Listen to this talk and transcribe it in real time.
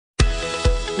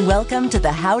Welcome to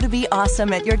the How to Be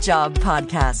Awesome at Your Job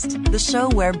podcast, the show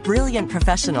where brilliant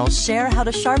professionals share how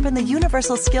to sharpen the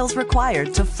universal skills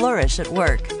required to flourish at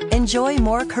work. Enjoy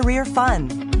more career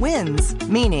fun, wins,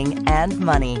 meaning, and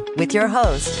money with your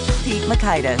host, Pete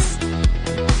Mockaitis.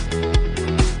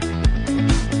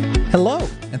 Hello,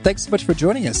 and thanks so much for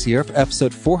joining us here for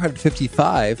episode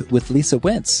 455 with Lisa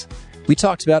Wentz. We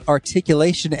talked about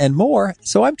articulation and more,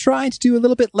 so I'm trying to do a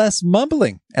little bit less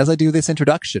mumbling as I do this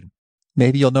introduction.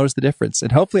 Maybe you'll notice the difference,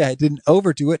 and hopefully I didn't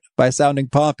overdo it by sounding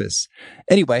pompous.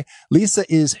 Anyway, Lisa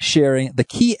is sharing the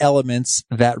key elements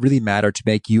that really matter to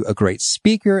make you a great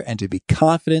speaker and to be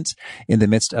confident in the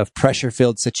midst of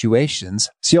pressure-filled situations.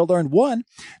 So you'll learn 1,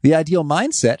 the ideal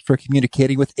mindset for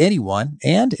communicating with anyone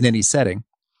and in any setting.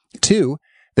 2,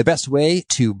 the best way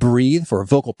to breathe for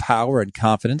vocal power and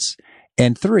confidence.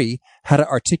 And 3, how to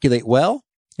articulate well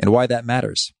and why that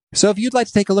matters. So if you'd like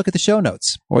to take a look at the show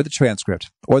notes or the transcript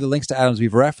or the links to items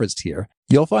we've referenced here,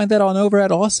 you'll find that on over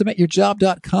at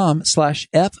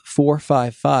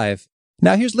awesomeatyourjob.com/F455.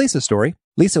 Now here's Lisa's story.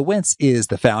 Lisa Wentz is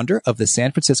the founder of the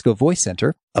San Francisco Voice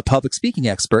Center, a public speaking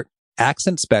expert,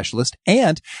 accent specialist,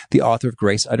 and the author of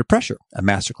Grace Under Pressure, a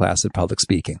masterclass in public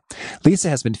speaking. Lisa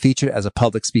has been featured as a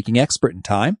public speaking expert in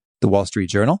Time, The Wall Street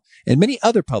Journal, and many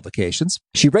other publications.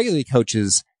 She regularly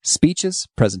coaches speeches,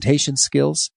 presentation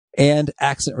skills, and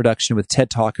accent reduction with TED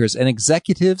Talkers and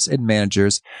executives and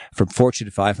managers from Fortune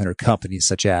 500 companies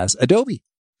such as Adobe,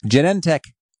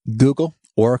 Genentech, Google,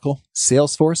 Oracle,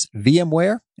 Salesforce,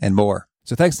 VMware, and more.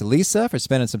 So thanks to Lisa for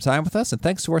spending some time with us, and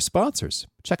thanks to our sponsors.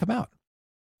 Check them out.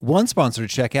 One sponsor to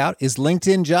check out is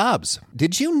LinkedIn Jobs.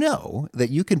 Did you know that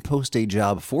you can post a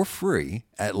job for free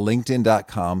at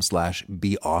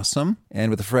linkedin.com/beawesome?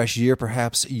 And with a fresh year,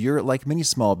 perhaps you're like many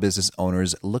small business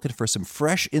owners looking for some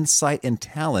fresh insight and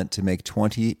talent to make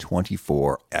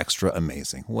 2024 extra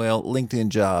amazing. Well, LinkedIn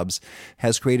Jobs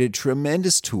has created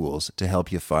tremendous tools to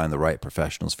help you find the right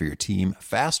professionals for your team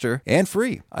faster and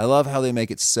free. I love how they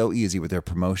make it so easy with their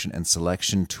promotion and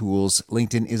selection tools.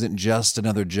 LinkedIn isn't just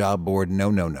another job board.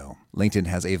 No. LinkedIn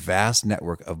has a vast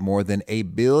network of more than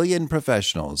 1 billion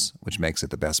professionals, which makes it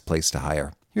the best place to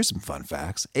hire. Here's some fun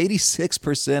facts.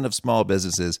 86% of small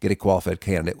businesses get a qualified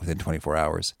candidate within 24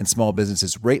 hours, and small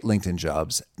businesses rate LinkedIn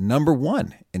Jobs number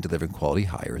 1 in delivering quality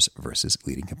hires versus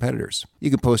leading competitors. You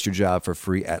can post your job for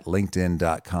free at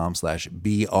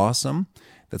linkedin.com/beawesome.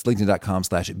 That's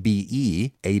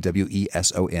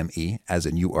linkedin.com/BEAWESOME, as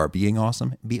in you are being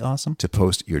awesome, be awesome, to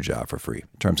post your job for free.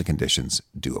 Terms and conditions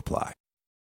do apply.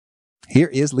 Here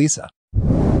is Lisa.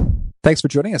 Thanks for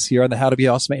joining us here on the How to Be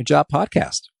Awesome at Your Job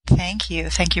podcast. Thank you.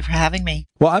 Thank you for having me.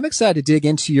 Well, I'm excited to dig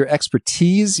into your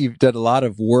expertise. You've done a lot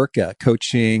of work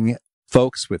coaching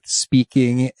folks with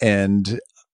speaking and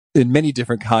in many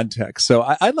different contexts. So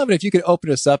I'd love it if you could open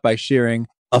us up by sharing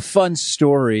a fun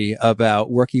story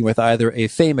about working with either a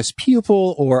famous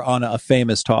pupil or on a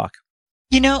famous talk.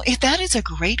 You know, if that is a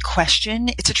great question.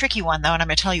 It's a tricky one, though, and I'm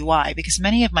going to tell you why, because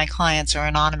many of my clients are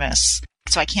anonymous.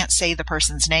 So I can't say the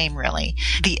person's name, really.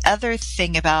 The other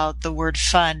thing about the word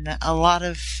fun, a lot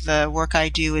of the work I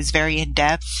do is very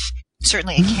in-depth.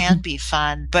 Certainly it can be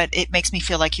fun, but it makes me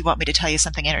feel like you want me to tell you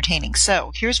something entertaining.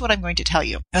 So here's what I'm going to tell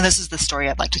you. And this is the story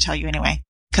I'd like to tell you anyway,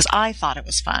 because I thought it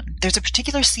was fun. There's a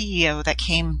particular CEO that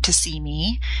came to see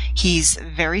me. He's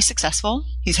very successful.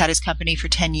 He's had his company for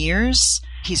 10 years.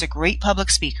 He's a great public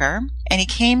speaker, and he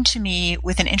came to me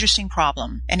with an interesting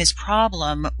problem. And his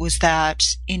problem was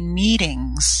that in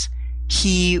meetings,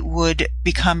 he would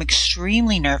become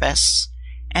extremely nervous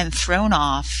and thrown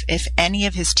off if any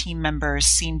of his team members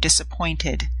seemed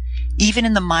disappointed, even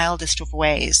in the mildest of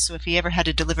ways. So if he ever had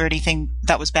to deliver anything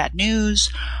that was bad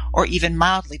news or even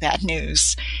mildly bad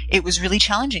news, it was really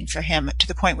challenging for him, to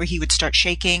the point where he would start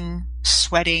shaking,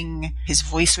 sweating, his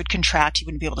voice would contract, he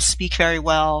wouldn't be able to speak very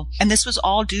well. And this was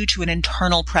all due to an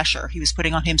internal pressure he was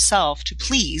putting on himself to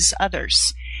please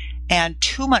others. And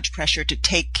too much pressure to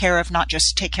take care of, not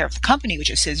just take care of the company,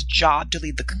 which is his job to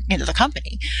lead the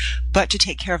company, but to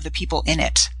take care of the people in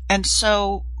it. And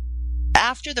so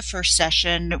after the first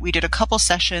session, we did a couple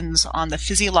sessions on the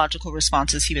physiological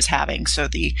responses he was having. So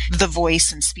the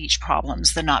voice and speech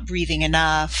problems, the not breathing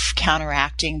enough,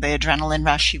 counteracting the adrenaline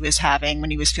rush he was having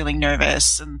when he was feeling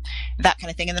nervous, and that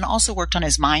kind of thing. And then also worked on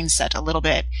his mindset a little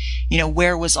bit. You know,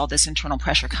 where was all this internal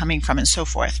pressure coming from, and so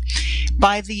forth.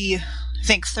 By the I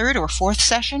think 3rd or 4th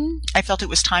session, I felt it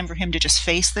was time for him to just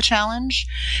face the challenge.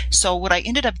 So what I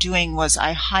ended up doing was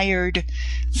I hired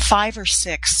 5 or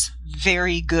 6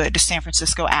 very good San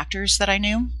Francisco actors that I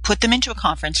knew, put them into a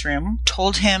conference room,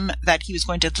 told him that he was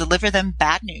going to deliver them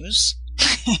bad news,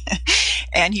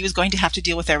 and he was going to have to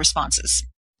deal with their responses.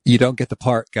 You don't get the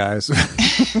part, guys.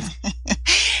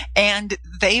 And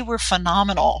they were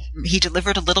phenomenal. He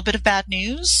delivered a little bit of bad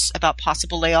news about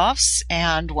possible layoffs,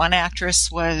 and one actress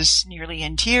was nearly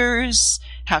in tears.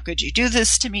 How could you do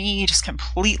this to me? Just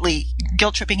completely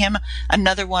guilt-tripping him.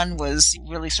 Another one was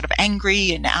really sort of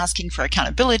angry and asking for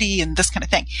accountability and this kind of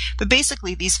thing. But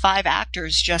basically, these 5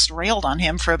 actors just railed on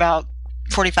him for about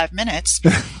 45 minutes.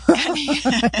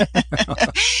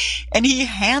 And he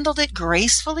handled it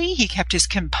gracefully. He kept his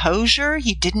composure.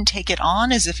 He didn't take it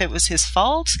on as if it was his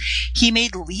fault. He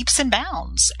made leaps and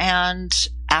bounds and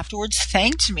afterwards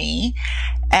thanked me.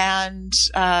 And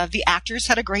the actors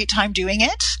had a great time doing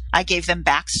it. I gave them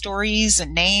backstories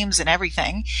and names and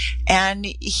everything. And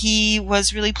he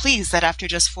was really pleased that after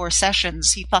just 4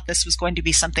 sessions, he thought this was going to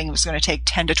be something that was going to take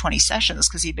 10 to 20 sessions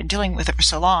because he'd been dealing with it for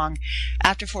so long.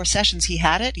 After 4 sessions, he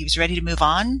had it. He was ready to move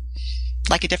on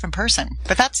like a different person.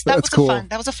 But that was cool.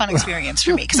 That was a fun experience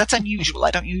for me because that's unusual. I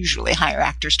don't usually hire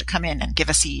actors to come in and give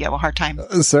a CEO a hard time.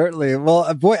 Certainly.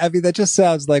 Well, boy, I mean, that just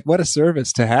sounds like what a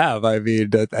service to have. I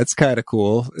mean, that's kind of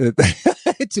cool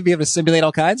to be able to simulate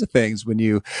all kinds of things when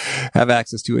you have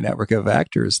access to a network of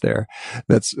actors there.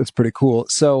 That's pretty cool.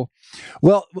 So,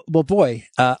 well, boy,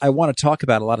 I want to talk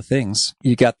about a lot of things.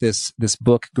 You got this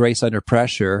book, Grace Under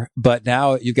Pressure, but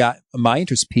now you got my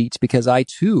interest piqued because I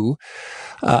too,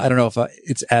 I don't know if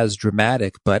it's as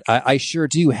dramatic, but I sure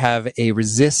do have a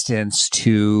resistance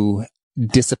to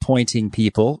disappointing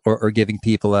people or giving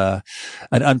people an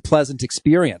unpleasant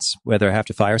experience, whether I have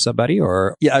to fire somebody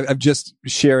or I'm just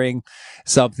sharing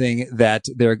something that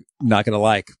they're not going to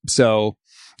like. So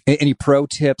any pro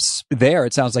tips there?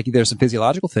 It sounds like there's some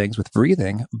physiological things with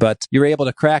breathing, but you're able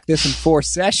to crack this in 4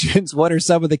 sessions. What are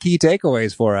some of the key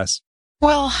takeaways for us?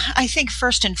 Well, I think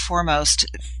first and foremost,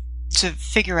 to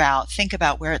think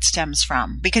about where it stems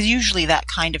from. Because usually that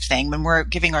kind of thing, when we're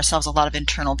giving ourselves a lot of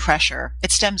internal pressure,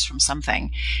 it stems from something.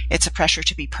 It's a pressure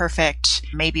to be perfect.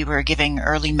 Maybe we're giving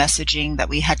early messaging that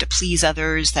we had to please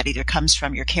others that either comes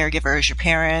from your caregivers, your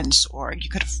parents, or you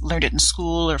could have learned it in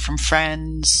school or from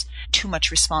friends. Too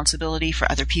much responsibility for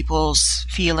other people's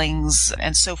feelings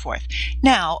and so forth.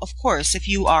 Now, of course, if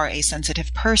you are a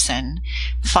sensitive person,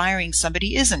 firing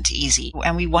somebody isn't easy,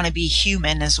 and we want to be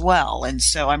human as well. And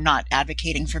so I'm not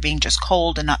advocating for being just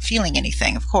cold and not feeling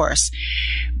anything, of course.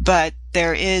 But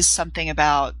there is something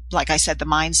about, like I said, the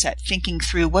mindset, thinking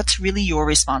through what's really your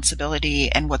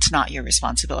responsibility and what's not your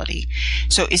responsibility.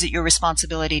 So is it your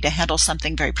responsibility to handle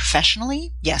something very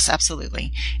professionally? Yes,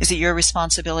 absolutely. Is it your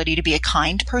responsibility to be a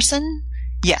kind person?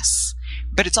 Yes.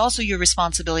 But it's also your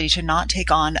responsibility to not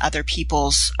take on other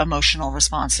people's emotional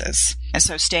responses. And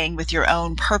so staying with your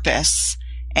own purpose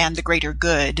and the greater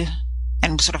good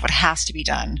and sort of what has to be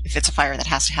done if it's a fire that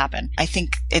has to happen. I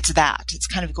think it's that. It's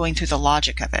kind of going through the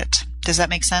logic of it. Does that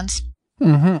make sense?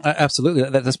 Mm-hmm. Absolutely.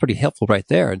 That's pretty helpful right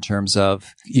there in terms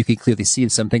of you can clearly see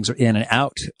some things are in and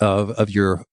out of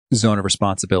your zone of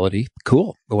responsibility.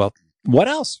 Cool. Well, what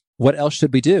else? What else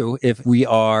should we do if we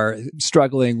are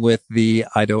struggling with the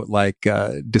I don't like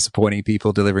disappointing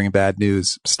people, delivering bad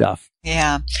news stuff?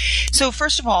 Yeah. So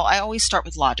first of all, I always start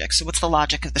with logic. So what's the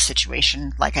logic of the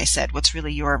situation? Like I said, what's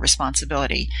really your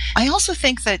responsibility? I also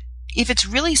think that if it's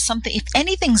really something, if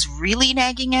anything's really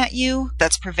nagging at you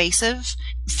that's pervasive,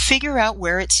 figure out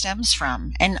where it stems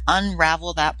from and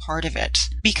unravel that part of it.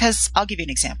 Because I'll give you an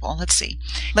example. Let's see.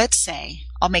 Let's say,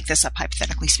 I'll make this up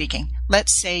hypothetically speaking.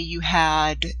 Let's say you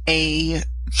had a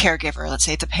caregiver, let's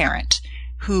say it's a parent,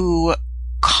 who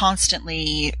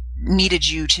constantly needed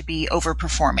you to be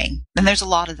overperforming. And there's a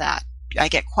lot of that. I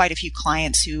get quite a few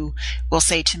clients who will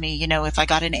say to me, if I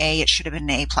got an A, it should have been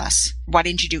an A+. Why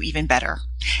didn't you do even better?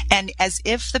 And as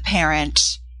if the parent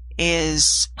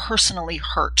is personally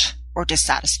hurt or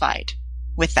dissatisfied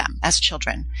with them as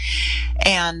children.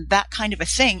 And that kind of a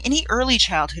thing, any early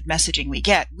childhood messaging we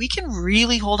get, we can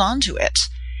really hold on to it.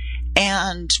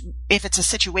 And if it's a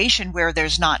situation where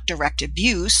there's not direct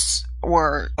abuse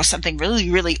or something really,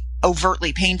 really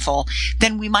overtly painful,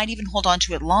 then we might even hold on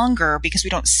to it longer because we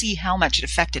don't see how much it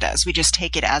affected us. We just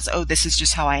take it as, oh, this is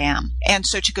just how I am. And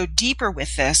so to go deeper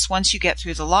with this, once you get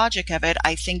through the logic of it,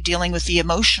 I think dealing with the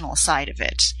emotional side of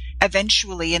it,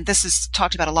 eventually, and this is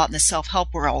talked about a lot in the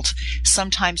self-help world,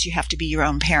 sometimes you have to be your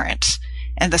own parent.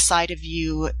 And the side of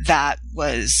you that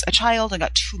was a child and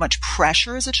got too much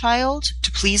pressure as a child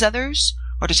to please others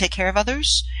or to take care of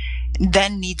others,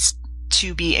 then needs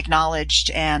to be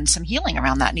acknowledged, and some healing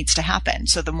around that needs to happen.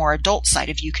 So the more adult side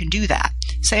of you can do that.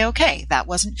 Say, okay, that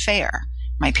wasn't fair.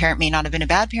 My parent may not have been a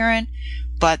bad parent,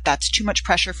 but that's too much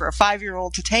pressure for a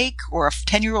 5-year-old to take or a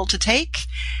 10-year-old to take,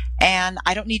 and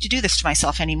I don't need to do this to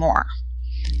myself anymore.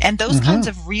 And those kinds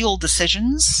of real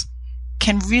decisions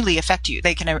can really affect you.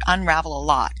 They can unravel a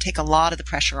lot, take a lot of the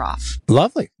pressure off.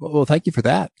 Lovely. Well, thank you for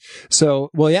that. So,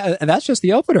 yeah, and that's just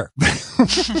the opener.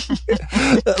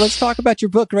 Let's talk about your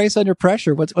book, Grace Under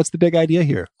Pressure. What's the big idea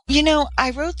here?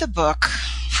 I wrote the book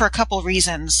for a couple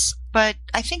reasons, but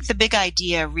I think the big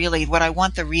idea, really, what I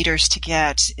want the readers to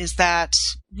get is that,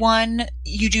 one,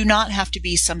 you do not have to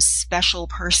be some special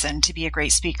person to be a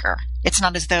great speaker. It's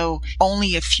not as though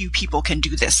only a few people can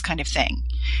do this kind of thing.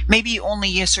 Maybe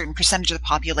only a certain percentage of the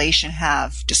population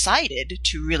have decided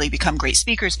to really become great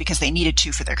speakers because they needed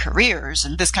to for their careers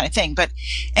and this kind of thing. But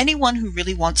anyone who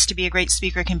really wants to be a great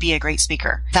speaker can be a great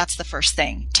speaker. That's the first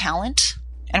thing. Talent.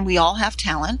 And we all have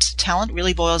talent. Talent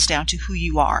really boils down to who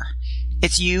you are.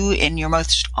 It's you in your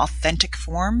most authentic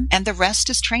form, and the rest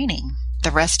is training.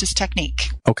 The rest is technique.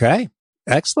 Okay.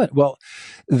 Excellent. Well,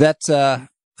 that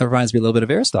reminds me a little bit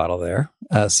of Aristotle there,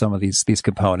 some of these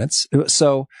components.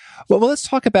 So, well, let's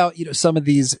talk about, some of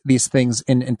these things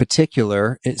in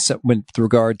particular with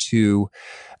regard to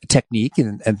technique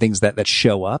and things that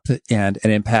show up and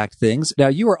impact things. Now,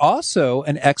 you are also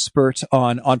an expert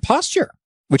on posture,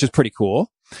 which is pretty cool.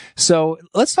 So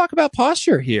let's talk about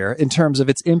posture here in terms of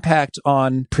its impact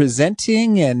on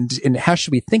presenting and how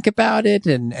should we think about it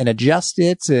and adjust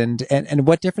it and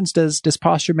what difference does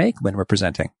posture make when we're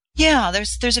presenting? Yeah,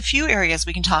 there's a few areas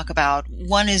we can talk about.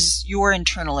 One is your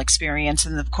internal experience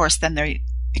and of course then the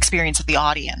experience of the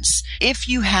audience. If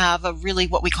you have a really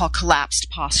what we call collapsed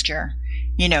posture,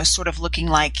 sort of looking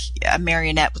like a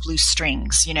marionette with loose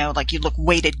strings, like you look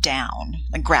weighted down,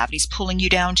 like gravity's pulling you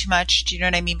down too much. Do you know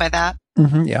what I mean by that?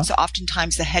 Mm-hmm, yeah. So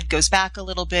oftentimes the head goes back a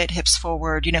little bit, hips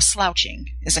forward, slouching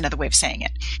is another way of saying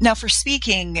it. Now for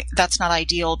speaking, that's not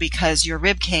ideal because your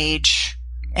rib cage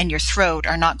and your throat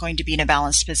are not going to be in a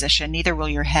balanced position, neither will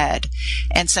your head.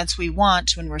 And since we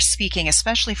want, when we're speaking,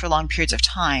 especially for long periods of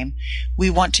time, we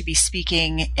want to be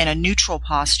speaking in a neutral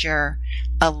posture,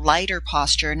 a lighter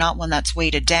posture, not one that's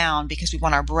weighted down, because we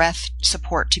want our breath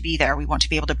support to be there. We want to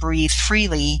be able to breathe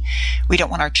freely. We don't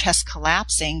want our chest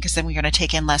collapsing because then we're going to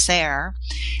take in less air.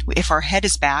 If our head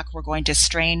is back, we're going to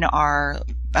strain our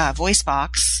voice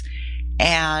box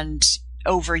and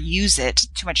overuse it.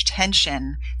 Too much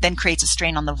tension then creates a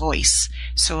strain on the voice.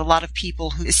 So a lot of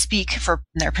people who speak for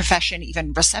their profession,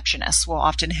 even receptionists, will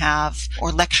often have,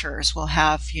 or lecturers will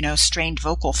have, strained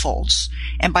vocal folds.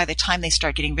 And by the time they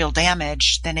start getting real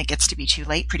damage, then it gets to be too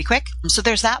late pretty quick. So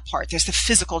there's that part. There's the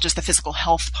physical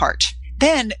health part.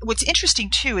 Then what's interesting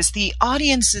too is the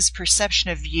audience's perception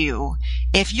of you.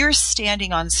 If you're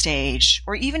standing on stage,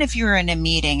 or even if you're in a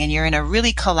meeting and you're in a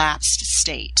really collapsed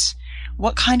state,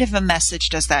 what kind of a message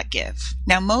does that give?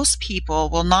 Now, most people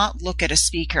will not look at a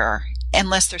speaker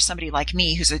unless there's somebody like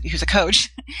me who's a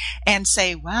coach and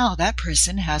say, wow, that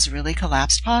person has really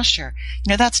collapsed posture.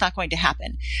 That's not going to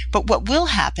happen. But what will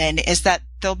happen is that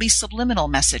there'll be subliminal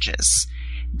messages.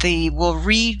 They will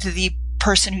read the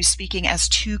person who's speaking as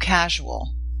too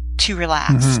casual, too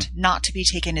relaxed, not to be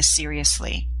taken as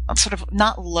seriously. Sort of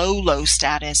not low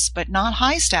status, but not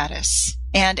high status.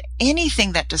 And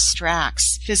anything that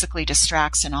physically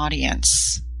distracts an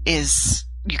audience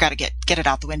you got to get it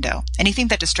out the window. Anything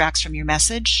that distracts from your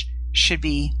message should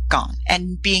be gone.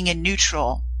 And being in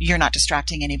neutral, you're not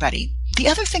distracting anybody. The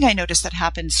other thing I notice that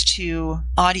happens to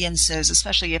audiences,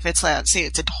 especially if it's, say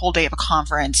it's a whole day of a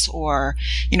conference or,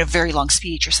 very long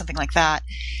speech or something like that,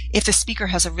 if the speaker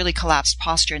has a really collapsed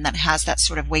posture and that has that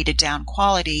sort of weighted down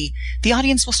quality, the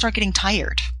audience will start getting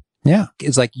tired. Yeah.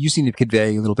 It's like you seem to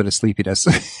convey a little bit of sleepiness.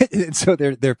 And so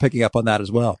they're picking up on that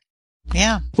as well.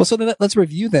 Yeah. Well, so then let's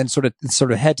review then sort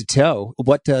of head to toe.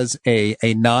 What does a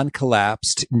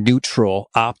non-collapsed, neutral,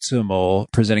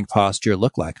 optimal presenting posture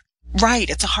look like? Right.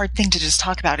 It's a hard thing to just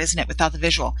talk about, isn't it, without the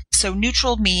visual? So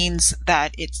neutral means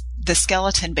that the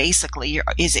skeleton basically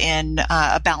is in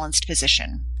a balanced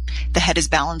position. The head is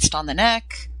balanced on the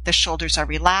neck. The shoulders are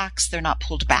relaxed. They're not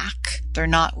pulled back. They're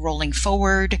not rolling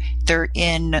forward. They're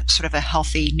in sort of a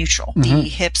healthy neutral. Mm-hmm. The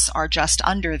hips are just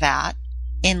under that,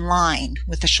 in line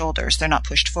with the shoulders. They're not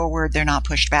pushed forward. They're not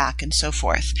pushed back, and so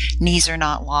forth. Knees are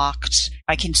not locked.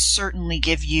 I can certainly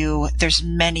give you, there's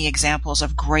many examples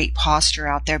of great posture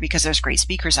out there because there's great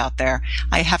speakers out there.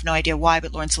 I have no idea why,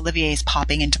 but Laurence Olivier is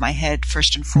popping into my head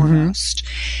first and foremost.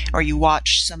 Mm-hmm. Or you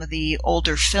watch some of the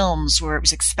older films where it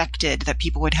was expected that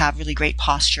people would have really great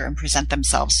posture and present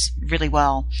themselves really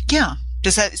well. Yeah.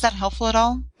 Is that helpful at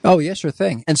all? Oh, yeah, sure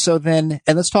thing. And so then,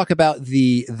 let's talk about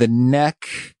the neck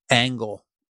angle.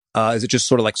 Is it just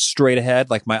sort of like straight ahead,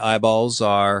 like my eyeballs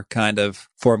are kind of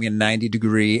forming a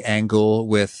 90-degree angle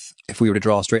with, if we were to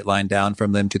draw a straight line down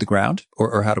from them to the ground?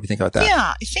 Or how do we think about that?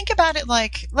 Yeah, think about it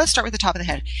like, let's start with the top of the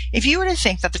head. If you were to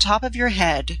think that the top of your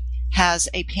head has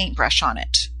a paintbrush on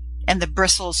it and the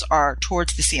bristles are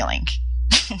towards the ceiling.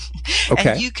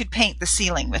 Okay. And you could paint the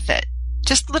ceiling with it,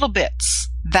 just little bits.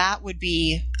 That would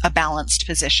be a balanced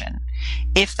position.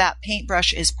 If that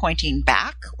paintbrush is pointing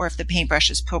back, or if the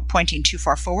paintbrush is pointing too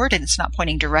far forward and it's not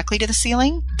pointing directly to the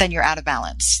ceiling, then you're out of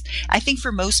balance. I think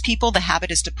for most people, the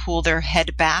habit is to pull their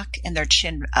head back and their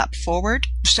chin up forward.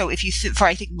 So if you,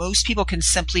 I think most people can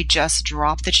simply just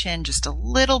drop the chin just a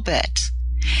little bit.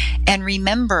 And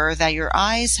remember that your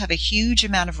eyes have a huge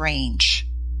amount of range.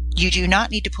 You do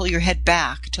not need to pull your head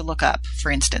back to look up, for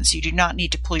instance. You do not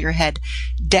need to pull your head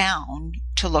down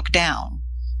to look down.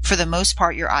 For the most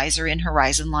part, your eyes are in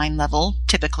horizon line level,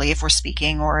 typically if we're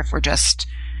speaking or if we're just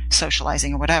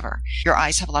socializing or whatever. Your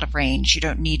eyes have a lot of range. You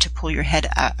don't need to pull your head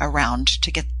around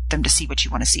to get them to see what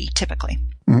you want to see, typically.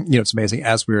 It's amazing.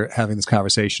 As we're having this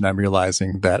conversation, I'm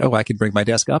realizing that, I can bring my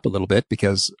desk up a little bit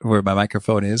because where my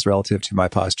microphone is relative to my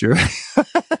posture.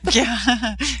 Yeah.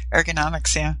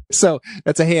 Ergonomics, yeah. So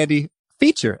that's a handy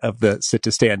feature of the sit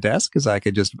to stand desk because I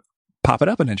could just pop it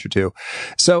up an inch or two.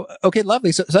 So, okay,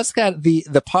 lovely. So that's got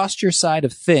the posture side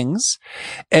of things.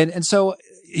 And so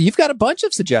you've got a bunch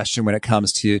of suggestions when it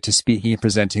comes to speaking and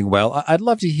presenting well. I'd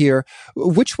love to hear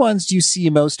which ones do you see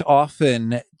most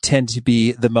often tend to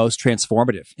be the most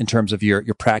transformative in terms of your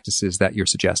practices that you're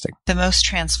suggesting? The most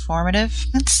transformative?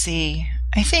 Let's see.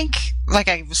 I think, like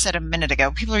I said a minute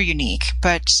ago, people are unique.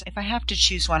 But if I have to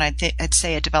choose one, I'd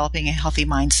say developing a healthy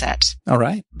mindset. All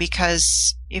right.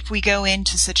 Because if we go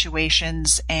into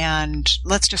situations, and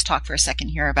let's just talk for a second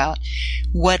here about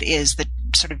what is the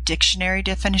sort of dictionary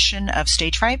definition of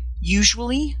stage fright.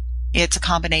 Usually, it's a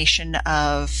combination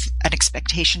of an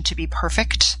expectation to be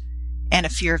perfect and a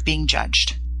fear of being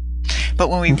judged. But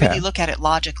when we really look at it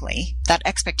logically, that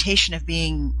expectation of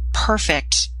being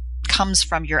perfect comes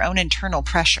from your own internal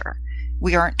pressure.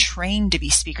 We aren't trained to be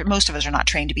speakers. Most of us are not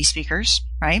trained to be speakers,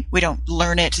 right? We don't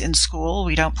learn it in school.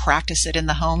 We don't practice it in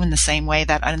the home in the same way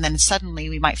and then suddenly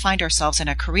we might find ourselves in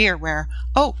a career where,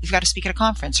 we've got to speak at a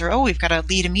conference, or, we've got to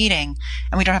lead a meeting,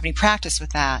 and we don't have any practice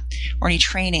with that or any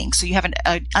training. So you have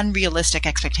an unrealistic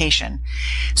expectation.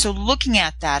 So looking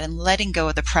at that and letting go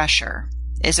of the pressure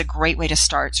is a great way to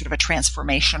start sort of a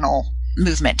transformational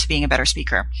movement to being a better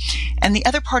speaker. And the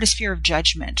other part is fear of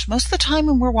judgment. Most of the time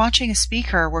when we're watching a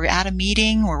speaker, we're at a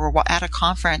meeting or we're at a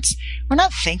conference, we're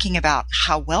not thinking about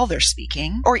how well they're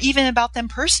speaking or even about them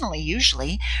personally.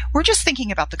 Usually we're just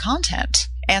thinking about the content.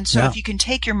 And so if you can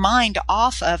take your mind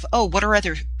off of, what are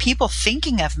other people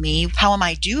thinking of me? How am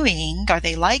I doing? Are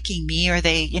they liking me? Are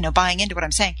they, buying into what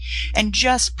I'm saying? And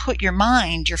just put your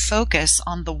mind, your focus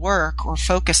on the work or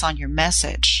focus on your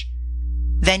message.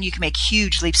 Then you can make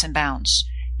huge leaps and bounds.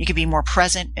 You can be more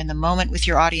present in the moment with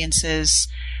your audiences,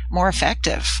 more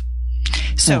effective.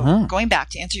 So going back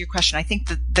to answer your question, I think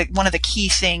that one of the key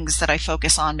things that I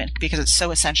focus on, because it's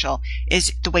so essential,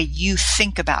 is the way you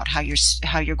think about how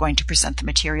you're going to present the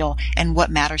material and what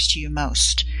matters to you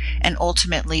most. And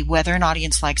ultimately, whether an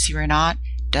audience likes you or not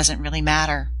doesn't really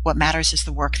matter. What matters is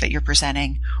the work that you're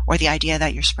presenting or the idea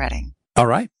that you're spreading. All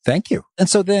right. Thank you. And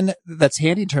so then that's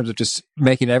handy in terms of just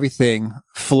making everything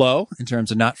flow in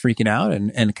terms of not freaking out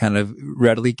and kind of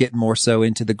readily getting more so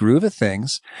into the groove of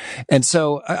things. And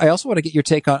so I also want to get your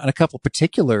take on a couple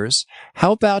particulars.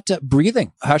 How about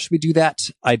breathing? How should we do that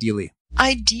ideally?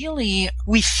 Ideally,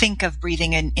 we think of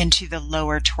breathing into the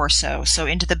lower torso, so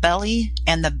into the belly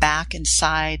and the back and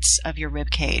sides of your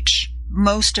rib cage.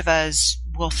 Most of us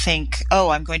will think,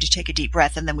 I'm going to take a deep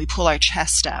breath, and then we pull our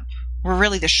chest up. Where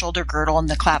really the shoulder girdle and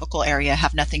the clavicle area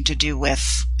have nothing to do with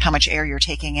how much air you're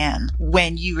taking in.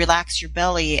 When you relax your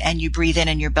belly and you breathe in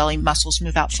and your belly muscles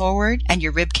move out forward and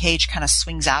your rib cage kind of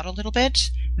swings out a little bit,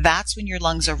 that's when your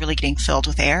lungs are really getting filled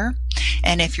with air.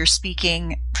 And if you're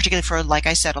speaking, particularly for, like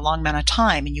I said, a long amount of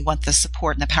time and you want the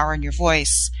support and the power in your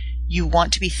voice, you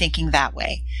want to be thinking that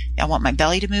way. I want my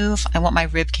belly to move. I want my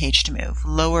rib cage to move.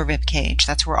 Lower rib cage.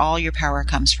 That's where all your power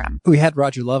comes from. We had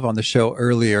Roger Love on the show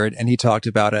earlier, and he talked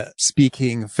about a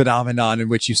speaking phenomenon in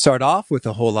which you start off with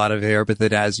a whole lot of air, but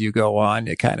then as you go on,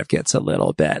 it kind of gets a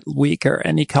little bit weaker,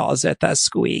 and he calls it the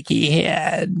squeaky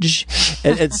hinge.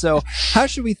 and so how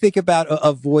should we think about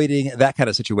avoiding that kind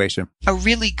of situation? A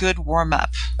really good warm-up.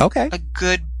 Okay. A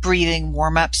good breathing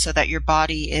warm-up so that your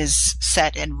body is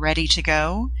set and ready to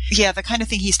go. Yeah, the kind of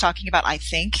thing he's talking about, I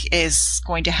think, is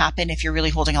going to happen if you're really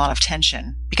holding a lot of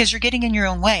tension because you're getting in your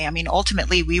own way. I mean,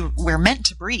 ultimately, we're meant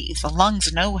to breathe. The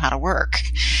lungs know how to work.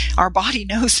 Our body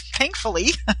knows, thankfully,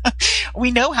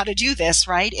 we know how to do this,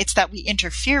 right? It's that we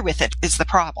interfere with it is the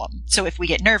problem. So if we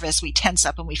get nervous, we tense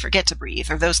up and we forget to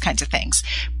breathe or those kinds of things.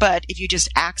 But if you just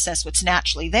access what's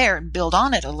naturally there and build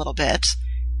on it a little bit,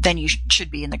 then you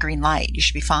should be in the green light. You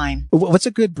should be fine. What's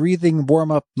a good breathing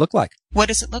warm-up look like? What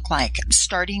does it look like?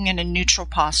 Starting in a neutral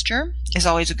posture is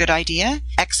always a good idea.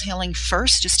 Exhaling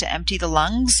first just to empty the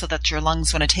lungs so that your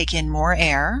lungs want to take in more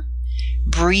air.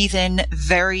 Breathe in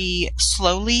very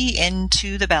slowly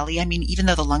into the belly. I mean, even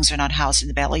though the lungs are not housed in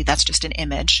the belly, that's just an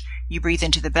image. You breathe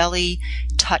into the belly,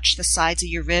 touch the sides of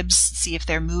your ribs, see if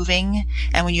they're moving.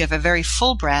 And when you have a very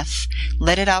full breath,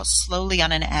 let it out slowly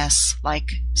on an S,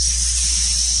 like S.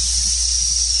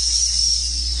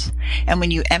 And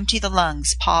when you empty the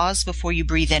lungs, pause before you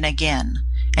breathe in again.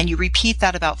 And you repeat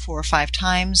that about 4 or 5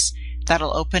 times.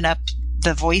 That'll open up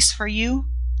the voice for you.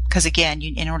 Because again,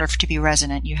 in order to be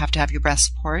resonant, you have to have your breath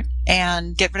support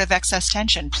and get rid of excess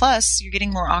tension. Plus, you're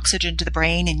getting more oxygen to the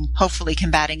brain and hopefully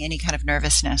combating any kind of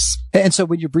nervousness. And so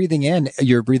when you're breathing in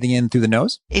through the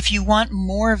nose? If you want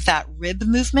more of that rib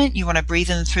movement, you want to breathe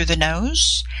in through the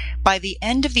nose. By the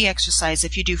end of the exercise,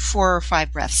 if you do 4 or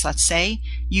 5 breaths, let's say,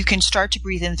 you can start to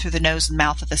breathe in through the nose and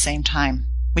mouth at the same time,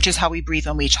 which is how we breathe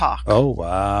when we talk. Oh,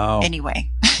 wow.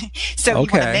 Anyway. So you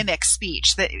want to mimic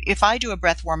speech. That if I do a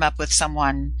breath warm up with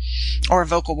someone or a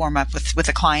vocal warm up with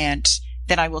a client,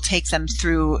 then I will take them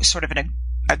through sort of an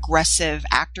aggressive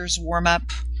actor's warm up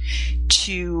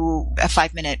to a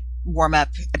 5-minute warm up.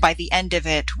 By the end of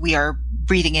it, we are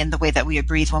breathing in the way that we would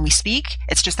breathe when we speak.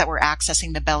 It's just that we're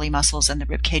accessing the belly muscles and the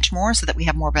rib cage more so that we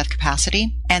have more breath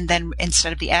capacity. And then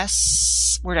instead of the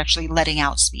S, we're actually letting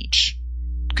out speech,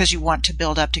 because you want to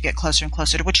build up to get closer and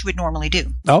closer to what you would normally do.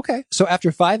 Okay. So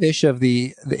after 5-ish of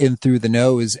the in through the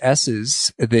nose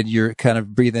S's, then you're kind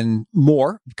of breathing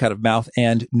more, kind of mouth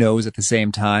and nose at the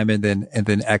same time, and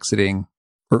then exiting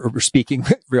or speaking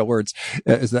real words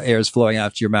as the air is flowing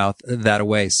out to your mouth that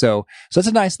way. So that's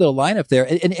a nice little lineup there.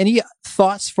 And any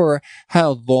thoughts for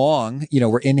how long,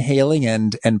 we're inhaling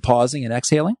and pausing and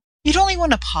exhaling? You'd only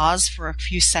want to pause for a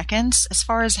few seconds. As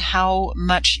far as how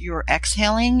much you're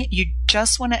exhaling, you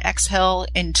just want to exhale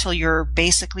until you're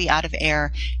basically out of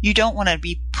air. You don't want to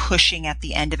be pushing at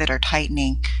the end of it or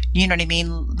tightening. You know what I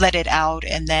mean? Let it out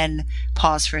and then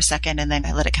pause for a second and then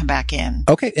let it come back in.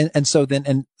 Okay. And so then,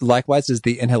 and likewise, is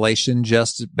the inhalation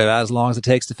just about as long as it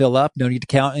takes to fill up? No need to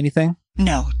count anything?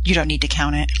 No, you don't need to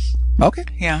count it. Okay.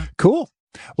 Yeah. Cool.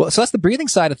 Well, so that's the breathing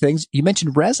side of things. You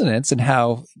mentioned resonance and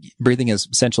how breathing is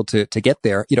essential to get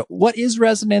there. What is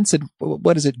resonance and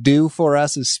what does it do for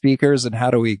us as speakers, and how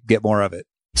do we get more of it?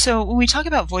 So when we talk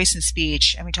about voice and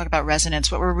speech and we talk about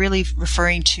resonance, what we're really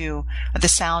referring to are the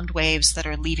sound waves that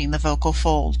are leaving the vocal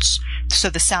folds. So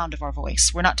the sound of our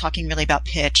voice. We're not talking really about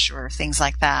pitch or things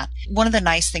like that. One of the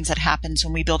nice things that happens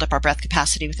when we build up our breath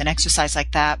capacity with an exercise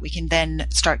like that, we can then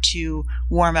start to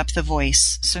warm up the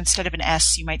voice. So instead of an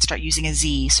S, you might start using a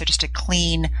Z. So just a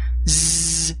clean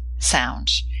Z sound.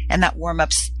 And that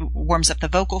warms up the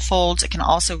vocal folds. It can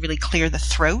also really clear the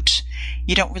throat.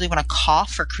 You don't really want to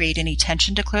cough or create any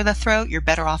tension to clear the throat. You're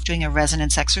better off doing a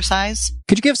resonance exercise.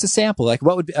 Could you give us a sample? Like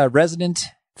what would a resonant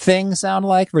thing sound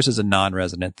like versus a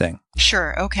non-resonant thing?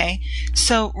 Sure. Okay.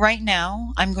 So right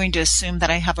now, I'm going to assume that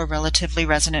I have a relatively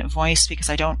resonant voice because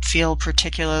I don't feel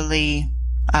particularly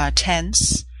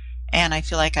tense. And I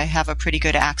feel like I have a pretty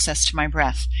good access to my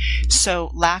breath. So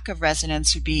lack of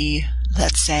resonance would be,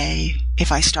 let's say,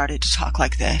 if I started to talk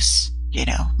like this,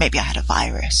 maybe I had a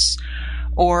virus.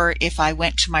 Or if I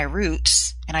went to my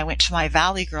roots and I went to my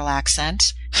Valley Girl accent,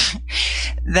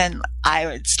 then I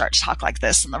would start to talk like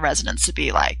this and the resonance would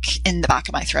be like in the back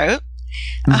of my throat.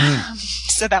 Mm-hmm.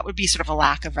 So that would be sort of a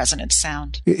lack of resonant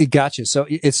sound. Gotcha. So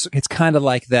it's kind of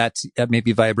like that,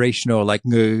 maybe vibrational, like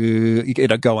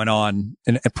going on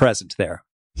and present there.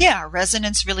 Yeah,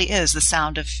 resonance really is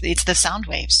it's the sound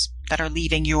waves that are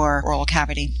leaving your oral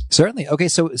cavity. Certainly. Okay,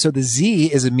 so the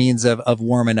Z is a means of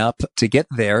warming up to get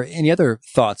there. Any other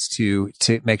thoughts to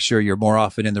make sure you're more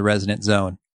often in the resonant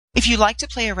zone? If you like to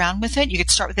play around with it, you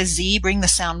could start with a Z, bring the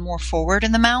sound more forward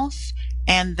in the mouth,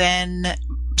 and then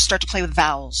start to play with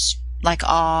vowels, like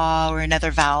ah or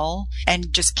another vowel,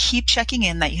 and just keep checking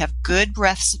in that you have good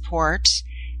breath support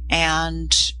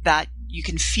and that you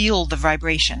can feel the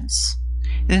vibrations.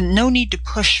 No need to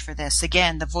push for this.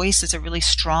 Again, the voice is a really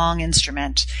strong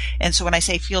instrument. And so when I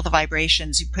say feel the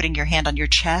vibrations, you're putting your hand on your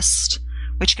chest,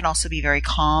 which can also be very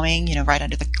calming, right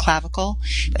under the clavicle.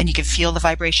 And you can feel the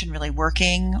vibration really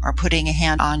working, or putting a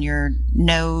hand on your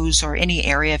nose or any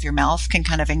area of your mouth can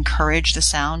kind of encourage the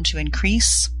sound to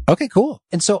increase. Okay, cool.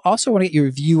 And so also want to get your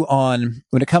view on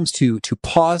when it comes to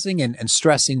pausing and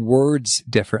stressing words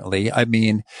differently. I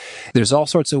mean, there's all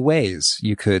sorts of ways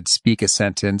you could speak a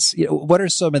sentence. What are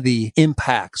some of the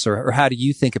impacts or how do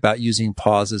you think about using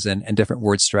pauses and different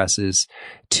word stresses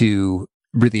to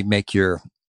really make your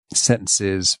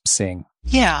sentences sing?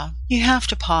 Yeah, you have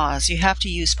to pause. You have to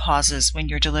use pauses when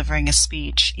you're delivering a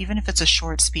speech, even if it's a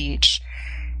short speech.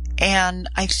 And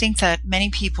I think that many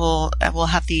people will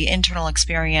have the internal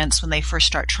experience when they first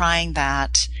start trying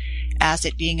that as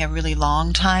it being a really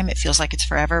long time. It feels like it's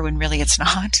forever when really it's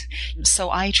not.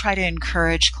 So I try to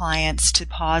encourage clients to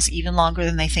pause even longer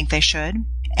than they think they should.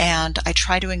 And I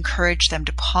try to encourage them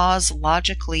to pause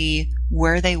logically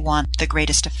where they want the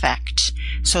greatest effect.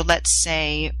 So let's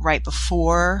say right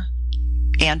before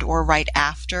and or right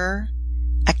after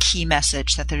a key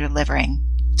message that they're delivering,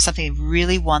 something they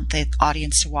really want the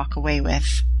audience to walk away with.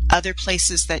 Other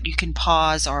places that you can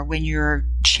pause are when you're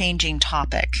changing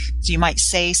topic. So you might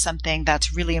say something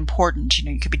that's really important.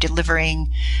 You could be delivering,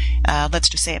 let's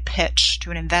just say a pitch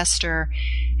to an investor,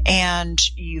 and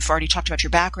you've already talked about your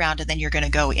background, and then you're going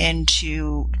to go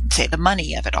into, say, the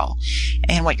money of it all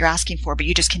and what you're asking for, but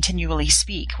you just continually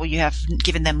speak. Well, you have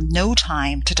given them no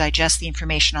time to digest the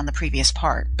information on the previous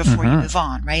part before you move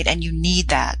on, right? And you need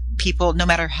that. People, no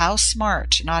matter how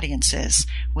smart an audience is,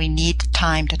 we need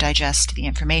time to digest the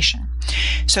information.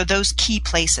 So those key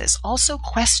places. Also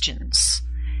questions.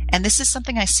 And this is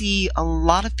something I see a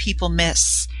lot of people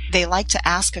miss. They like to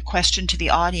ask a question to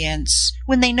the audience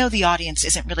when they know the audience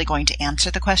isn't really going to answer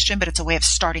the question, but it's a way of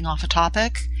starting off a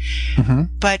topic.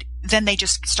 But then they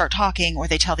just start talking or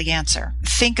they tell the answer.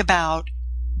 Think about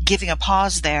giving a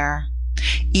pause there.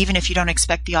 Even if you don't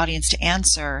expect the audience to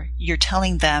answer, you're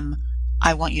telling them,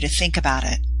 I want you to think about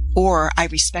it. Or I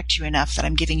respect you enough that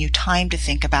I'm giving you time to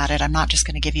think about it. I'm not just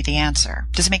going to give you the answer.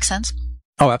 Does it make sense?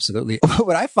 Oh, absolutely.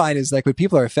 What I find is like when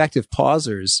people are effective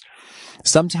pausers,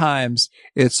 sometimes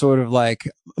it's sort of like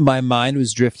my mind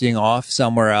was drifting off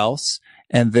somewhere else.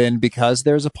 And then because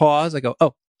there's a pause, I go,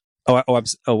 I'm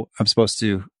supposed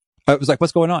to, I was like,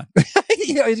 what's going on?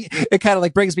 It kind of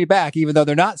like brings me back, even though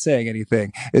they're not saying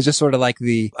anything. It's just sort of like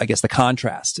the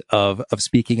contrast of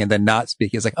speaking and then not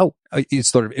speaking. It's like,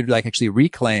 it like actually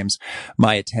reclaims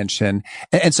my attention.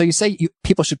 And so you say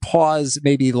people should pause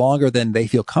maybe longer than they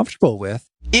feel comfortable with.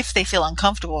 If they feel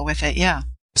uncomfortable with it, yeah.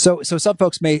 So some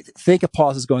folks may think a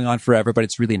pause is going on forever, but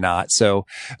it's really not. So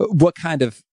what kind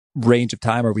of range of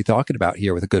time are we talking about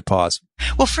here with a good pause?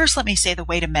 Well, first, let me say the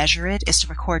way to measure it is to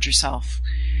record yourself.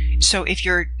 So if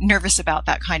you're nervous about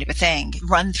that kind of a thing,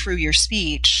 run through your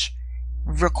speech,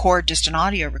 record just an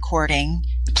audio recording,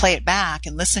 play it back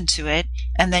and listen to it.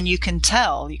 And then you can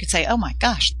say, oh my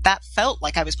gosh, that felt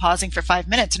like I was pausing for 5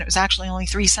 minutes and it was actually only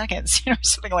 3 seconds,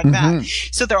 something like that.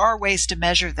 So there are ways to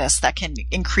measure this that can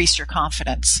increase your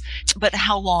confidence. But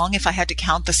how long, if I had to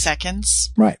count the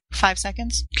seconds? Right. 5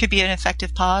 seconds could be an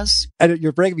effective pause. And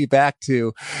you're bringing me back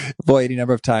to, any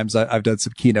number of times I've done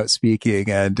some keynote speaking,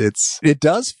 and it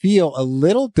does feel a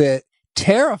little bit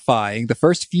terrifying the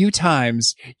first few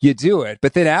times you do it,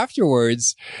 but then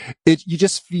afterwards you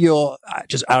just feel I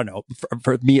don't know,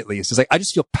 for me at least, it's like I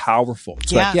just feel powerful.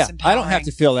 It's I don't have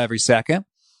to fill every second.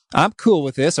 I'm cool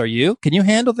with this. Are you? Can you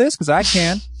handle this? Because I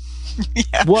can.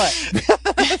 Yeah. What?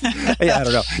 Yeah, I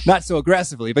don't know. Not so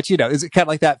aggressively, but is it kind of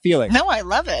like that feeling? No, I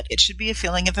love it. It should be a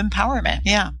feeling of empowerment.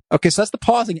 Yeah. Okay, so that's the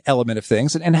pausing element of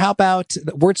things. And how about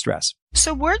word stress?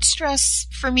 So word stress,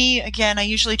 for me, again, I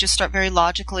usually just start very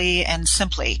logically and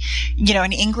simply.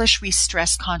 In English, we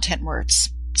stress content words.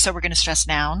 So we're going to stress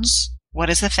nouns. What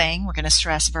is the thing? We're going to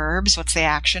stress verbs. What's the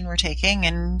action we're taking?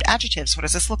 And adjectives. What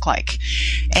does this look like?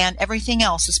 And everything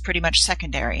else is pretty much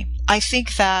secondary. I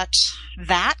think that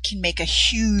can make a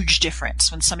huge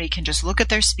difference when somebody can just look at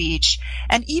their speech.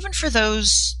 And even for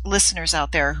those listeners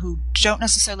out there who don't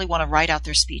necessarily want to write out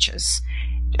their speeches,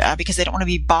 because they don't want to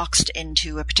be boxed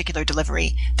into a particular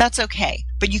delivery, that's okay.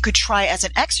 But you could try as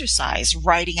an exercise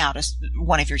writing out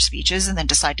one of your speeches and then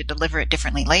decide to deliver it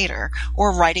differently later,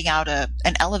 or writing out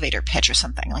an elevator pitch or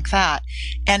something like that,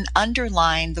 and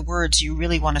underline the words you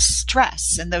really want to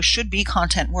stress. And those should be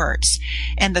content words.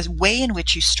 And the way in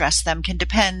which you stress them can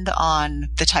depend on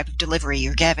the type of delivery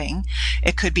you're giving.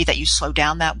 It could be that you slow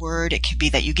down that word. It could be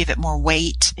that you give it more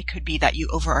weight. It could be that you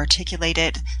over-articulate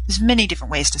it. There's many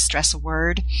different ways to stress a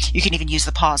word. You can even use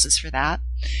the pauses for that.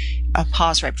 A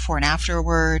pause right before and after a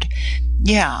word.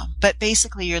 Yeah, but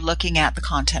basically you're looking at the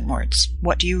content words.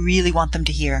 What do you really want them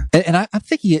to hear? And I'm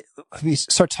thinking, we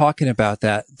start talking about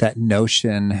that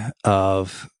notion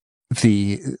of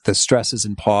the stresses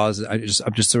and pause.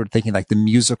 I'm just sort of thinking like the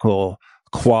musical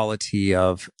quality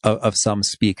of some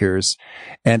speakers.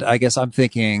 And I guess I'm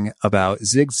thinking about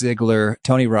Zig Ziglar,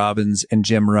 Tony Robbins, and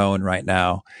Jim Rohn right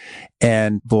now.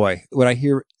 And boy, when I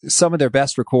hear some of their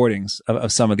best recordings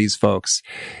of some of these folks,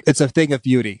 it's a thing of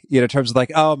beauty, in terms of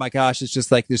like, oh my gosh, it's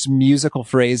just like this musical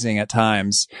phrasing at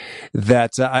times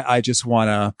that I just want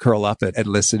to curl up and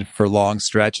listen for long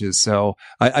stretches. So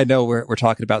I know we're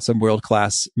talking about some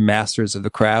world-class masters of the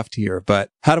craft here,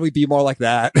 but how do we be more like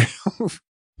that?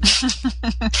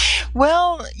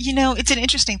 Well, it's an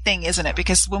interesting thing, isn't it?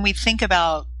 Because when we think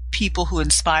about people who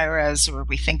inspire us, or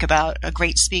we think about a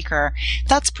great speaker,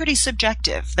 that's pretty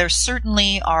subjective. There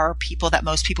certainly are people that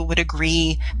most people would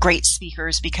agree, great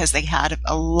speakers, because they had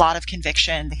a lot of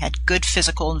conviction, they had good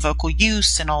physical and vocal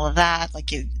use and all of that.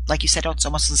 Like you said, it's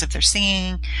almost as if they're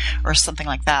singing or something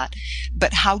like that.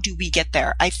 But how do we get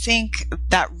there? I think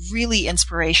that really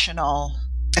inspirational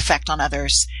effect on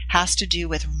others has to do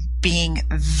with being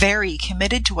very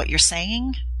committed to what you're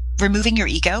saying, removing your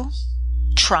ego,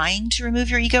 trying to remove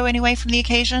your ego anyway from the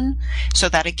occasion, so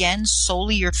that again,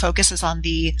 solely your focus is on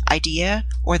the idea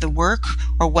or the work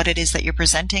or what it is that you're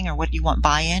presenting or what you want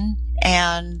buy-in.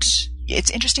 And it's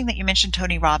interesting that you mentioned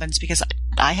Tony Robbins, because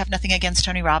I have nothing against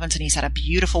Tony Robbins, and he's had a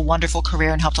beautiful, wonderful career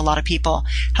and helped a lot of people.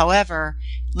 However,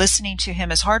 listening to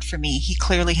him is hard for me. He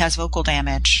clearly has vocal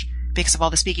damage because of all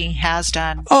the speaking he has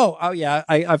done. Oh yeah.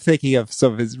 I'm thinking of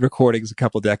some of his recordings a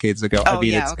couple decades ago. Oh,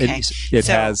 yeah, okay. It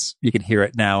has, you can hear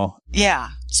it now. Yeah.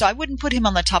 So I wouldn't put him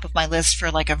on the top of my list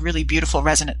for like a really beautiful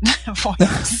resonant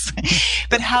voice.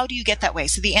 But how do you get that way?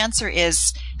 So the answer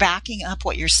is backing up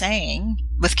what you're saying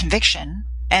with conviction,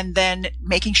 and then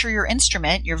making sure your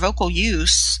instrument, your vocal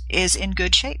use, is in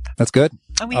good shape. That's good.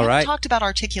 And we haven't talked about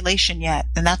articulation yet,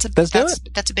 and that's a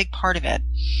big part of it.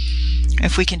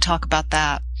 If we can talk about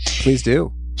that. Please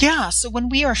do. Yeah. So when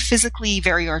we are physically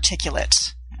very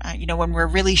articulate, when we're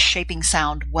really shaping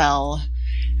sound well,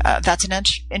 that's an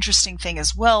interesting thing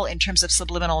as well in terms of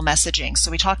subliminal messaging. So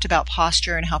we talked about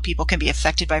posture and how people can be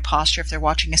affected by posture if they're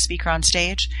watching a speaker on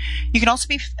stage. You can also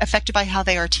be affected by how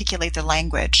they articulate their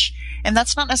language. And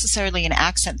that's not necessarily an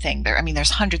accent thing.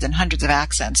 There's hundreds and hundreds of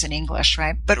accents in English,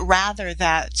 right? But rather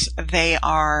that they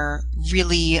are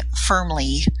really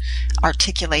firmly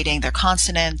articulating their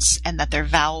consonants, and that their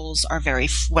vowels are very,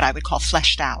 what I would call,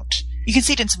 fleshed out. You can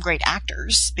see it in some great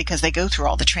actors because they go through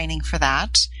all the training for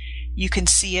that. You can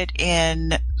see it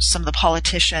in some of the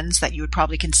politicians that you would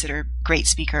probably consider great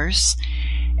speakers,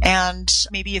 and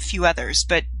maybe a few others.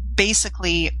 But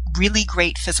basically, really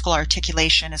great physical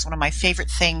articulation is one of my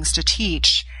favorite things to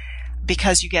teach,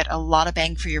 because you get a lot of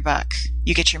bang for your buck.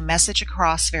 You get your message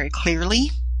across very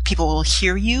clearly. People will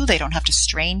hear you. They don't have to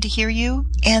strain to hear you.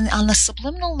 And on the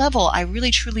subliminal level, I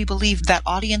really truly believe that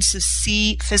audiences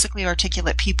see physically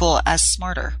articulate people as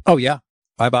smarter. Oh, yeah.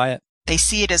 I buy it. They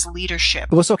see it as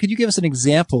leadership. Well, so could you give us an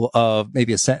example of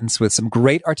maybe a sentence with some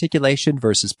great articulation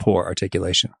versus poor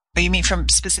articulation? Oh, you mean from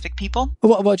specific people?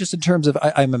 Well, just in terms of,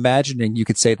 I'm imagining you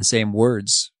could say the same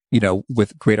words,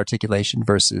 with great articulation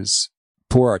versus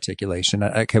poor articulation.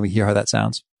 Can we hear how that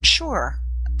sounds? Sure.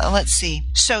 Let's see.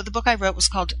 So the book I wrote was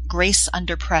called Grace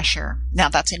Under Pressure. Now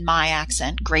that's in my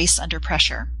accent, Grace Under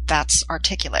Pressure. That's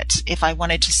articulate. If I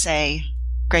wanted to say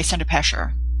Grace Under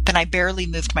Pressure, then I barely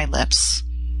moved my lips.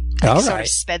 I sort of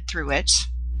sped through it,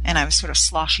 and I was sort of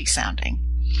sloshy sounding.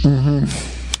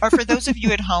 Mm-hmm. Or for those of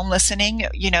you at home listening,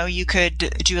 you could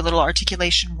do a little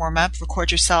articulation warm-up,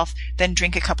 record yourself, then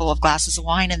drink a couple of glasses of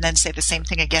wine, and then say the same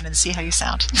thing again and see how you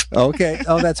sound. Okay.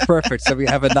 Oh, that's perfect. So we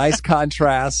have a nice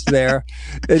contrast there.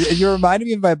 And you're reminding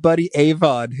me of my buddy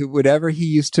Avon, who whenever he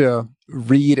used to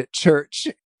read at church,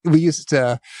 we used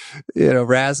to,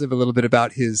 razz him a little bit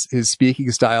about his speaking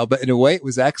style, but in a way it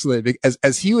was excellent because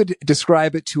as he would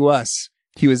describe it to us,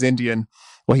 he was Indian.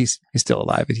 Well, he's still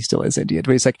alive and he still is Indian,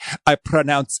 but he's like, I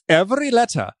pronounce every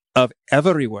letter of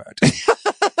every word.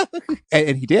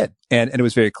 and he did. And it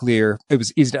was very clear. It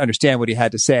was easy to understand what he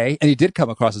had to say. And he did come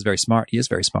across as very smart. He is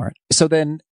very smart. So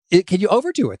then can you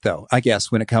overdo it though, I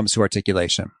guess, when it comes to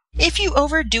articulation? If you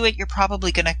overdo it, you're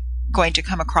probably going to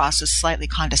come across as slightly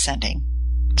condescending.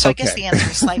 So okay. I guess the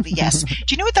answer is slightly yes. Do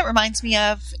you know what that reminds me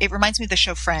of? It reminds me of the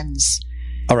show Friends.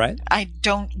 All right. I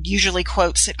don't usually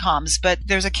quote sitcoms, but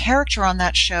there's a character on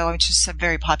that show. It's just a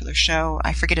very popular show.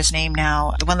 I forget his name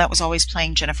now. The one that was always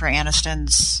playing Jennifer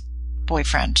Aniston's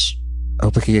boyfriend. Oh,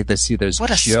 okay. Let's see. There's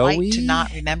what a Joey, slight to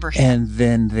not remember him. And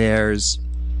then there's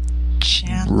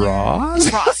Chandler.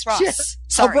 Ross. Ross.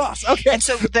 Sorry. Oh, Ross. Okay. And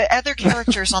so the other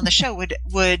characters on the show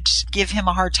would give him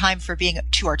a hard time for being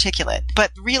too articulate.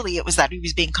 But really, it was that he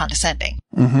was being condescending.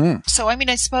 Mm-hmm. So, I mean,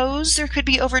 I suppose there could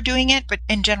be overdoing it, but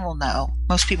in general, no.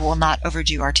 Most people will not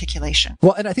overdo articulation.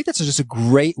 Well, and I think that's just a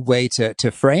great way to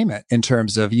frame it in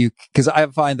terms of you, because I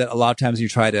find that a lot of times you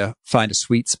try to find a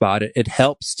sweet spot, it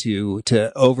helps to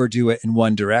overdo it in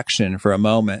one direction for a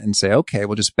moment and say, okay,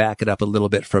 we'll just back it up a little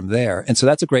bit from there. And so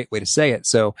that's a great way to say it.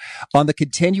 So on the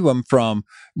continuum from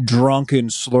drunken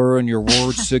slurring your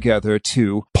words together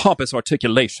to pompous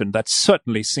articulation, that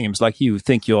certainly seems like you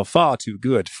think you're far too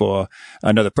good for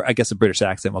another, I guess a British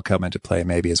accent will come into play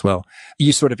maybe as well.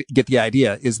 You sort of get the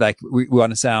idea is like we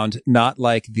want to sound not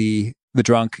like the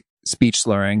drunk speech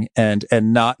slurring and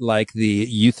not like the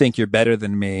you think you're better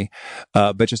than me,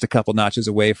 but just a couple notches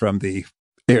away from the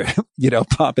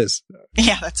pompous.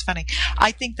 Yeah, that's funny.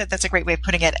 I think that's a great way of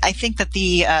putting it. I think that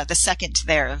the second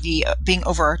there, the being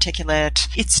over articulate,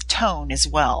 it's tone as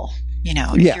well.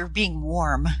 If you're being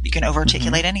warm, you can over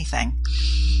articulate anything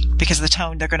because of the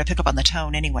tone. They're going to pick up on the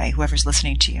tone anyway, whoever's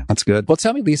listening to you. That's good. Well,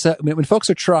 tell me, Lisa, when folks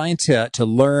are trying to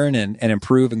learn and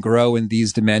improve and grow in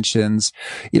these dimensions,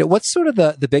 what's sort of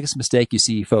the biggest mistake you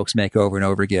see folks make over and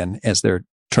over again as they're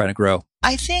trying to grow?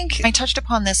 I think I touched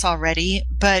upon this already,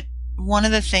 but one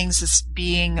of the things is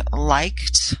being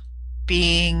liked,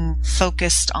 being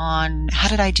focused on how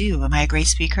did I do? Am I a great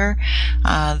speaker?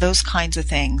 Those kinds of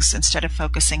things instead of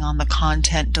focusing on the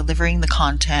content, delivering the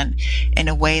content in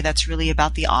a way that's really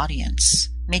about the audience,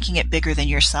 making it bigger than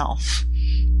yourself.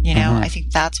 I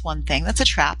think that's one thing. That's a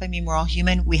trap. I mean, we're all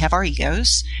human. We have our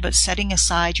egos, but setting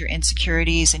aside your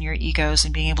insecurities and your egos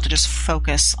and being able to just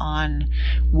focus on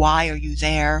why are you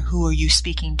there? Who are you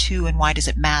speaking to? And why does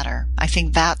it matter? I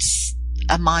think that's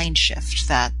a mind shift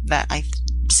that I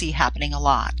see happening a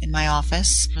lot in my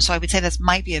office. So I would say that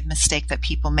might be a mistake that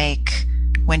people make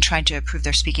when trying to improve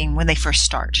their speaking when they first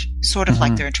start, sort of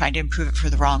like they're trying to improve it for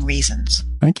the wrong reasons.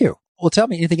 Thank you. Well, tell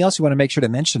me anything else you want to make sure to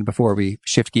mention before we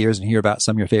shift gears and hear about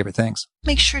some of your favorite things.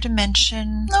 Make sure to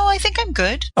mention, no, I think I'm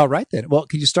good. All right then. Well,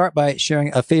 could you start by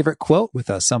sharing a favorite quote with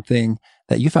us, something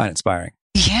that you find inspiring?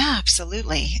 Yeah,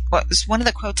 absolutely. One of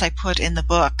the quotes I put in the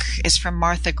book is from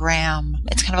Martha Graham.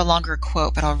 It's kind of a longer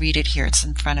quote, but I'll read it here. It's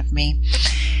in front of me.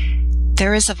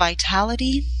 There is a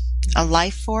vitality, a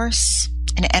life force,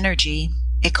 an energy,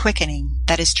 a quickening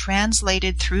that is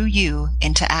translated through you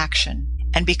into action.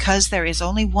 And because there is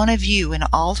only one of you in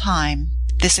all time,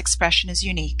 this expression is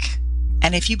unique.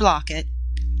 And if you block it,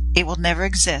 it will never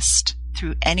exist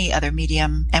through any other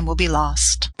medium and will be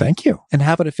lost. Thank you. And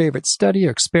how about a favorite study or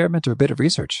experiment or a bit of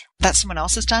research? That someone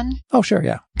else has done? Oh, sure,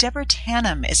 yeah. Deborah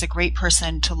Tanum is a great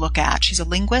person to look at. She's a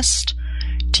linguist,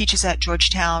 teaches at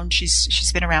Georgetown.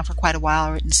 She's been around for quite a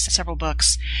while, written several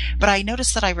books. But I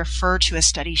noticed that I refer to a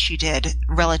study she did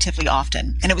relatively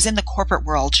often. And it was in the corporate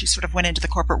world. She sort of went into the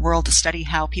corporate world to study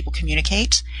how people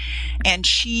communicate. And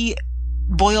she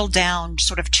boiled down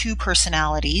sort of two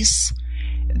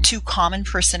common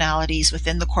personalities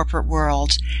within the corporate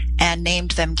world and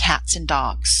named them cats and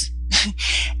dogs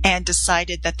and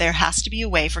decided that there has to be a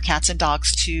way for cats and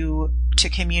dogs to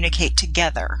communicate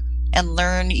together and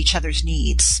learn each other's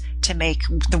needs to make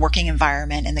the working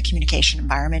environment and the communication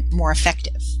environment more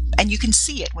effective. And you can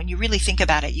see it when you really think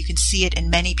about it. You can see it in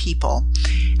many people.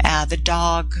 The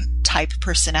dog type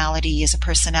personality is a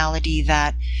personality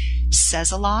that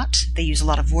says a lot. They use a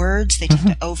lot of words. They tend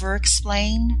to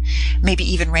over-explain, maybe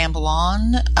even ramble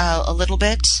on a little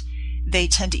bit. They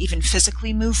tend to even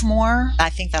physically move more. I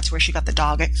think that's where she got the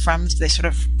dog from. They sort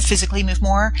of physically move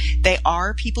more. They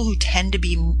are people who tend to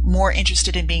be more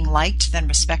interested in being liked than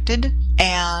respected.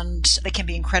 And they can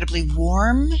be incredibly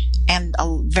warm and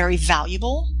very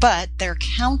valuable. But their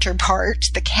counterpart,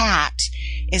 the cat,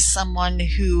 is someone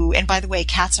who, and by the way,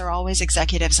 cats are always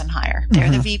executives and higher. They're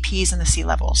the VPs and the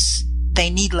C-levels. They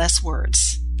need less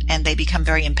words. And they become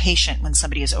very impatient when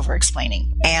somebody is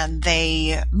over-explaining. And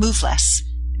they move less.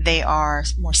 They are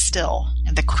more still,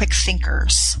 and the quick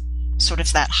thinkers, sort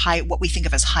of that what we think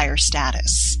of as higher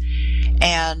status.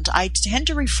 And I tend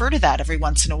to refer to that every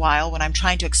once in a while when I'm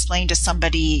trying to explain to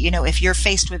somebody, if you're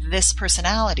faced with this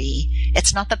personality,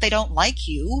 it's not that they don't like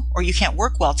you or you can't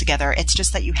work well together. It's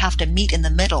just that you have to meet in the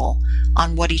middle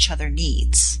on what each other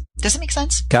needs. Does it make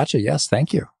sense? Gotcha. Yes.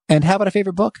 Thank you. And how about a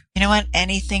favorite book? You know what?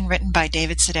 Anything written by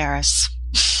David Sedaris.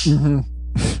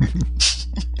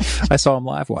 I saw him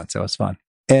live once. That was fun.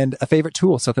 And a favorite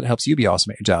tool, something that helps you be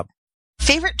awesome at your job.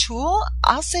 Favorite tool?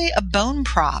 I'll say a bone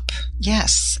prop.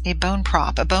 Yes, a bone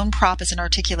prop. A bone prop is an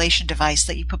articulation device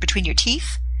that you put between your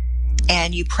teeth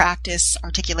and you practice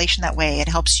articulation that way. It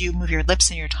helps you move your lips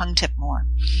and your tongue tip more.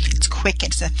 It's quick,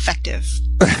 it's effective.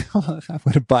 I'm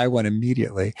going to buy one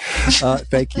immediately.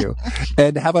 Thank you.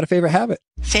 And how about a favorite habit?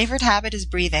 Favorite habit is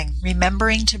breathing,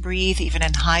 remembering to breathe even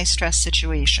in high stress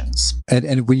situations.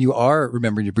 And when you are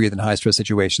remembering to breathe in high stress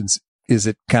situations, is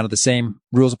it kind of the same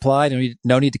rules apply?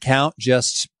 No need to count,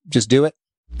 just do it?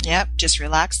 Yep, just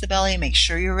relax the belly, make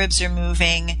sure your ribs are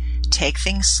moving, take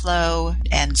things slow,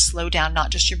 and slow down not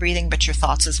just your breathing, but your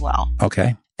thoughts as well.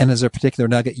 Okay. And is there a particular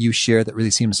nugget you share that really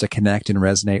seems to connect and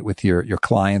resonate with your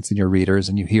clients and your readers,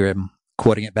 and you hear him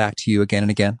quoting it back to you again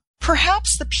and again?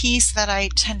 Perhaps the piece that I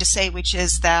tend to say, which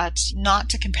is that not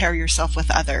to compare yourself with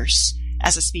others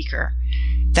as a speaker,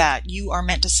 that you are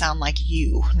meant to sound like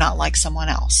you, not like someone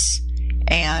else.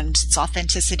 And it's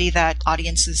authenticity that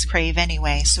audiences crave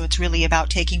anyway. So it's really about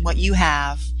taking what you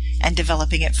have and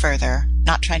developing it further,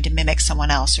 not trying to mimic someone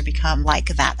else or become like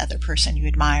that other person you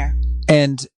admire.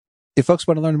 And if folks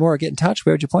want to learn more or get in touch,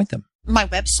 where would you point them? My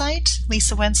website,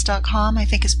 lisawentz.com, I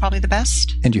think is probably the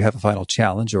best. And do you have a final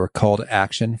challenge or a call to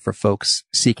action for folks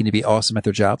seeking to be awesome at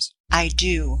their jobs? I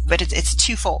do, but it's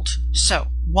twofold. So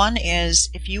one is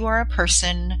if you are a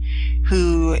person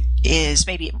who is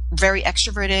maybe very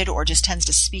extroverted or just tends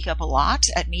to speak up a lot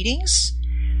at meetings,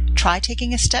 try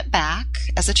taking a step back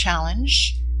as a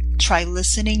challenge. Try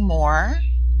listening more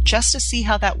just to see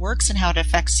how that works and how it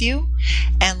affects you,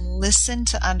 and listen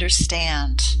to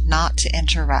understand, not to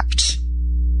interrupt,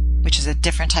 which is a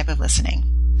different type of listening.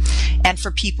 And for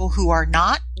people who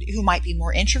might be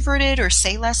more introverted or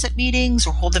say less at meetings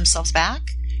or hold themselves back,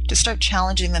 to start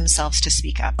challenging themselves to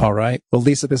speak up. All right. Well,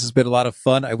 Lisa, this has been a lot of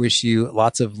fun. I wish you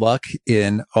lots of luck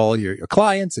in all your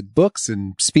clients and books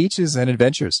and speeches and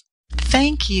adventures.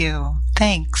 Thank you.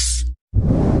 Thanks.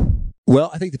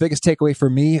 Well, I think the biggest takeaway for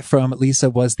me from Lisa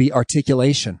was the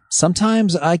articulation.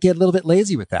 Sometimes I get a little bit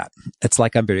lazy with that. It's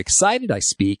like I'm very excited. I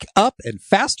speak up and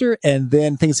faster, and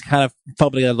then things kind of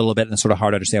fumble a little bit and it's sort of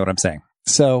hard to understand what I'm saying.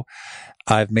 So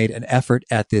I've made an effort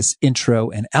at this intro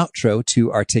and outro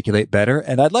to articulate better,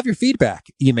 and I'd love your feedback.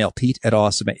 Email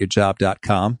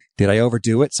pete@awesomeatyourjob.com. Did I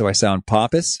overdo it so I sound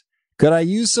pompous? Could I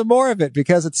use some more of it?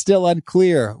 Because it's still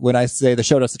unclear when I say the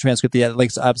show notes, the transcript, the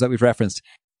links to apps that we've referenced.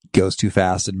 Goes too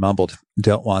fast and mumbled.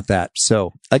 Don't want that.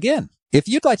 So again, if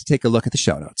you'd like to take a look at the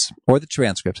show notes or the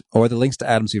transcript or the links to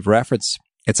items we've referenced,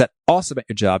 it's at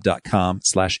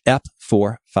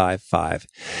awesomeatyourjob.com/F455.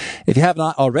 If you have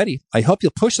not already, I hope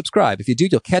you'll push subscribe. If you do,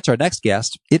 you'll catch our next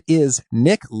guest. It is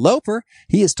Nick Loper.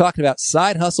 He is talking about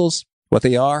side hustles, what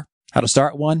they are, how to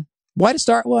start one, why to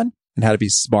start one, and how to be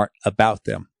smart about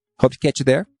them. Hope to catch you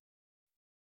there.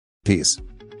 Peace.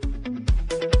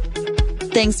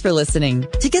 Thanks for listening.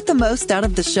 To get the most out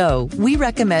of the show, we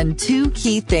recommend 2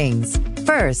 key things.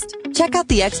 First, check out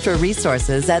the extra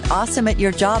resources at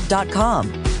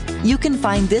awesomeatyourjob.com. You can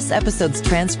find this episode's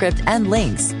transcript and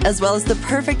links, as well as the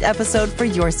perfect episode for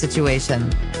your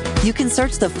situation. You can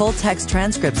search the full text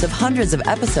transcripts of hundreds of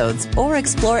episodes or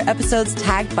explore episodes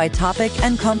tagged by topic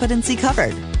and competency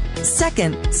covered.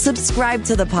 Second, subscribe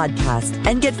to the podcast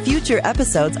and get future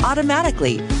episodes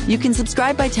automatically. You can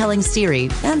subscribe by telling Siri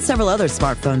and several other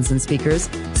smartphones and speakers,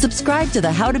 subscribe to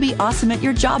the How to Be Awesome at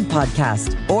Your Job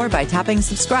podcast, or by tapping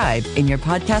subscribe in your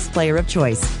podcast player of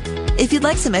choice. If you'd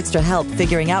like some extra help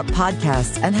figuring out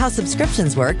podcasts and how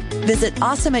subscriptions work, visit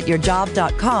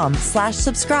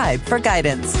awesomeatyourjob.com/subscribe for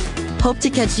guidance. Hope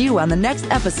to catch you on the next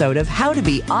episode of How to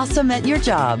Be Awesome at Your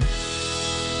Job.